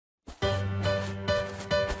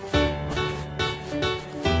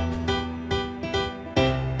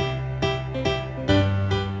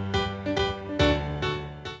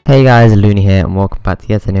Hey guys, Looney here and welcome back to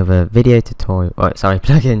yet another video tutorial,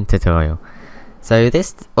 plugin tutorial. So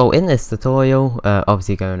in this tutorial,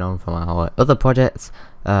 obviously going on from our other projects,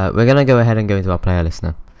 we're going to go ahead and go into our player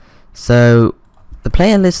listener. So the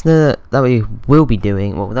player listener that we will be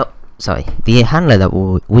doing, the handler that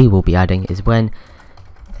we will be adding is when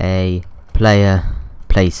a player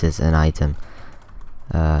places an item,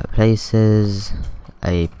 places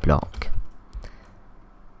a block.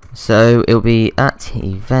 So it'll be at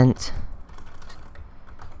event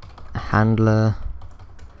handler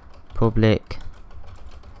public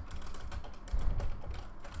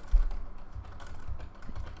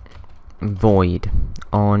void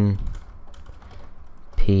on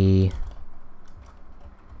p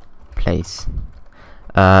place.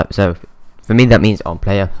 So for me that means on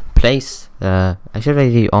player place. I should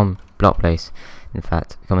really do on block place, in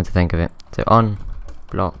fact, coming to think of it. So on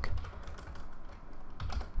block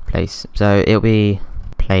place, so it'll be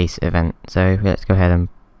place event. So let's go ahead and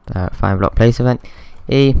find block place event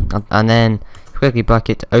and then quickly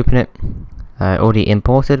Bukkit to open it. Already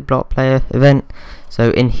imported block player event. So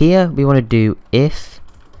in here we want to do if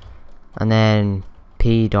and then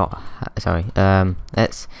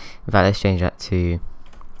let's change that to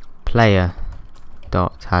player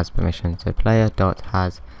dot has permission. So player dot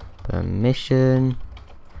has permission,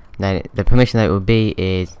 then the permission that it will be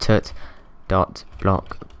is tut dot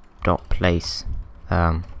block dot place.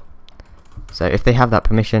 So if they have that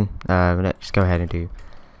permission, let's just go ahead and do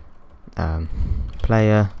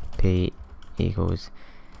player p equals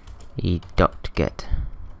e dot get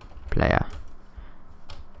player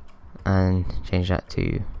and change that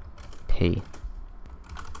to p.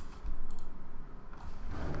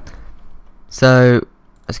 So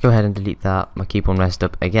let's go ahead and delete that. My keyboard messed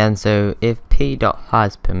up again. So if p dot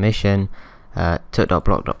has permission, tut dot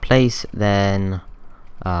block dot place, then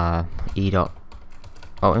e dot,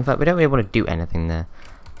 in fact we don't really want to do anything there,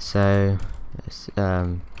 so let's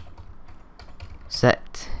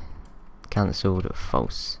set cancelled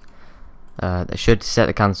false. That should set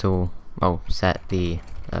the cancel, set the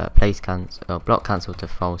place cancel, block cancel to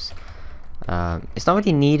false. It's not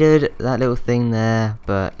really needed, that little thing there,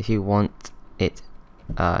 but if you want it,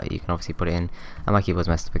 you can obviously put it in. And my keyboard's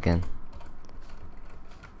messed up again.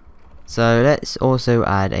 So let's also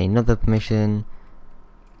add another permission.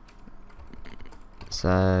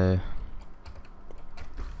 So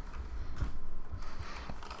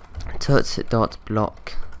tut dot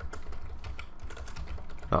block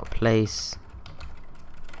dot place.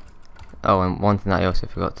 And one thing that I also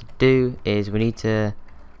forgot to do is we need to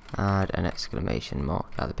add an exclamation mark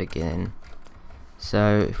at the beginning.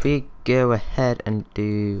 So if we go ahead and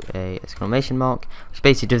do a exclamation mark, which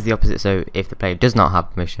basically does the opposite, so if the player does not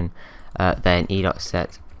have permission, then e dot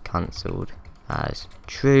set cancelled as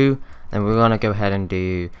true. Then we're gonna go ahead and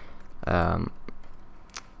do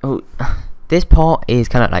this part is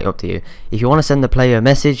kind of like up to you. If you want to send the player a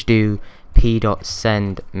message, do p dot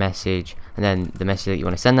send message and then the message that you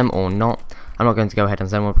want to send them, or not. I'm not going to go ahead and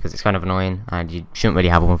send one because it's kind of annoying and you shouldn't really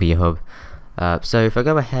have one for your hub. So if I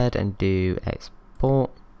go ahead and do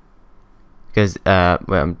export, because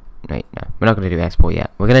we're not going to do export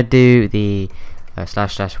yet. We're going to do the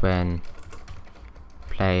 / when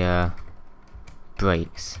player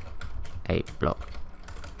breaks a block.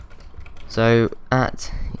 So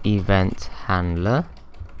at event handler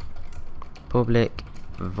public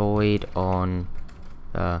void on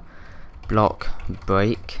block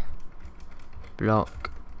break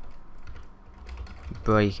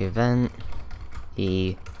event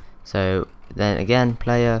e. So then again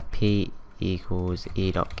player p equals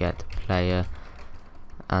e dot get player,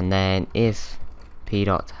 and then if p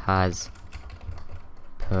dot has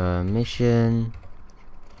permission,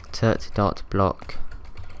 tut dot block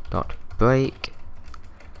dot break,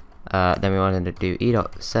 then we wanted to do e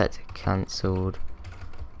dot set cancelled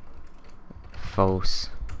false,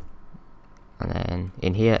 and then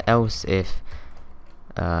in here else if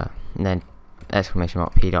and then exclamation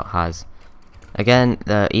mark p dot has. Again,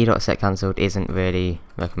 the e dot set cancelled isn't really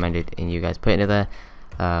recommended in you guys putting it there.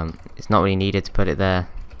 It's not really needed to put it there,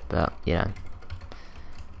 but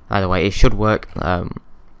either way it should work.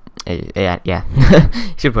 Yeah,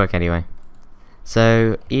 it should work anyway.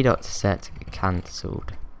 So e dot set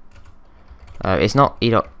cancelled. It's not e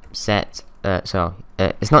dot set. It's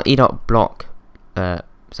not e dot block.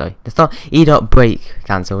 It's not e dot break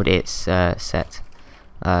cancelled. It's set.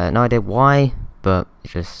 No idea why, but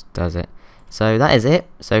it just does it. So that is it.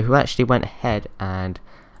 So who actually went ahead and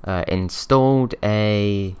installed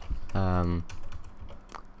a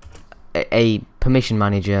permission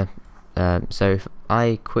manager. So if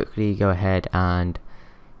I quickly go ahead and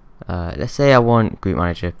let's say I want Group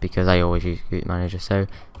Manager because I always use Group Manager. So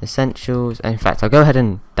Essentials. In fact, I'll go ahead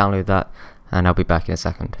and download that, and I'll be back in a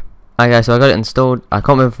second. Alright guys, so I got it installed. I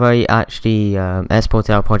can't remember if I actually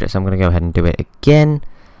exported our project, so I'm going to go ahead and do it again.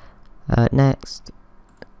 Next,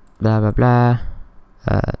 blah blah blah.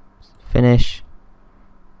 Finish.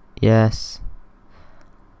 Yes.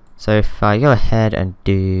 So if I go ahead and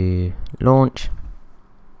do launch,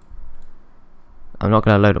 I'm not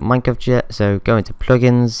going to load up Minecraft yet, so go into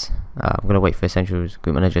plugins. I'm going to wait for Essentials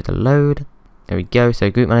Group Manager to load. There we go.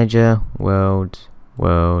 So Group Manager, world,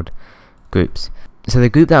 groups. So the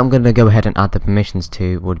group that I'm going to go ahead and add the permissions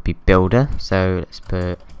to would be builder. So let's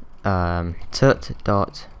put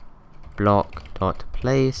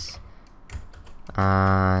tut.block.place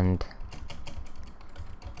and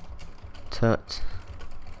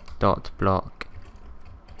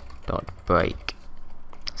tut.block.break.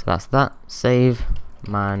 So that's that. Save,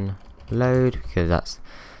 man, load, because that's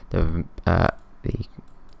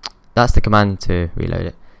the command to reload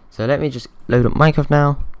it. So let me just load up Minecraft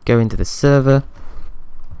now. Go into the server.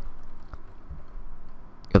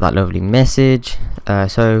 Got that lovely message.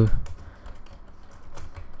 So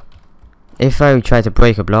if I try to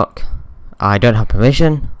break a block, I don't have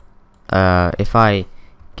permission. If I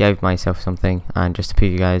gave myself something, and just to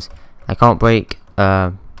prove you guys, I can't break.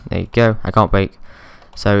 There you go. I can't break.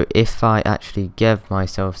 So if I actually give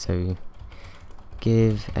myself, so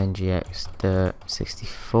give ngx the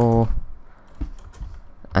 64,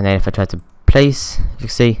 and then if I try to place, you can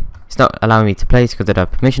see it's not allowing me to place because I don't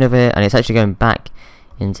have permission over it, and it's actually going back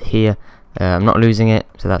into here. I'm not losing it,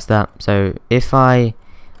 so that's that. So if I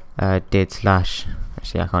did slash,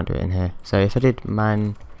 actually I can't do it in here, so if I did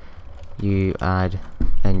man you add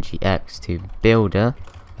ngx to builder,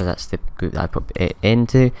 so that's the group that I put it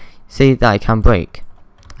into, see that I can break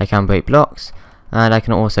blocks, and I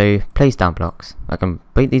can also place down blocks. I can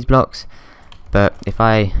break these blocks, but if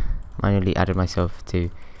I manually added myself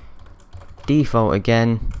to default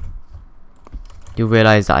again, you'll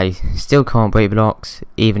realize that I still can't break blocks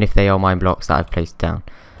even if they are my blocks that I've placed down.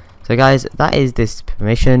 So guys, that is this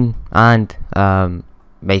permission and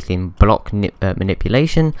basically block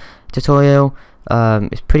manipulation tutorial.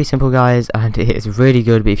 It's pretty simple guys, and it's really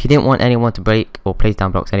good, but if you didn't want anyone to break or place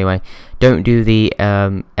down blocks anyway, don't do the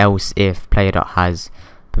else if player.has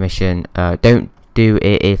permission. Don't do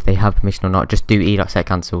it if they have permission or not, just do e.set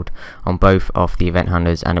cancelled on both of the event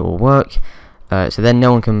handlers and it will work. So then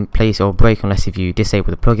no one can place or break unless if you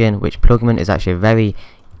disable the plugin, which Plugman is actually a very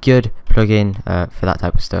good plugin for that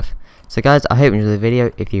type of stuff. So guys, I hope you enjoyed the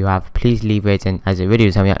video. If you have, please leave a rating, as it really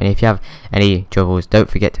does help me out, and if you have any troubles, don't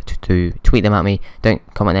forget to tweet them at me. Don't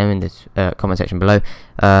comment them in the comment section below.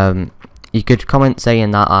 You could comment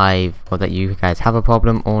saying that that you guys have a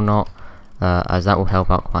problem or not, as that will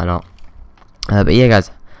help out quite a lot. But yeah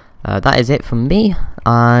guys, that is it from me,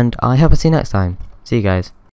 and I hope I see you next time. See you guys.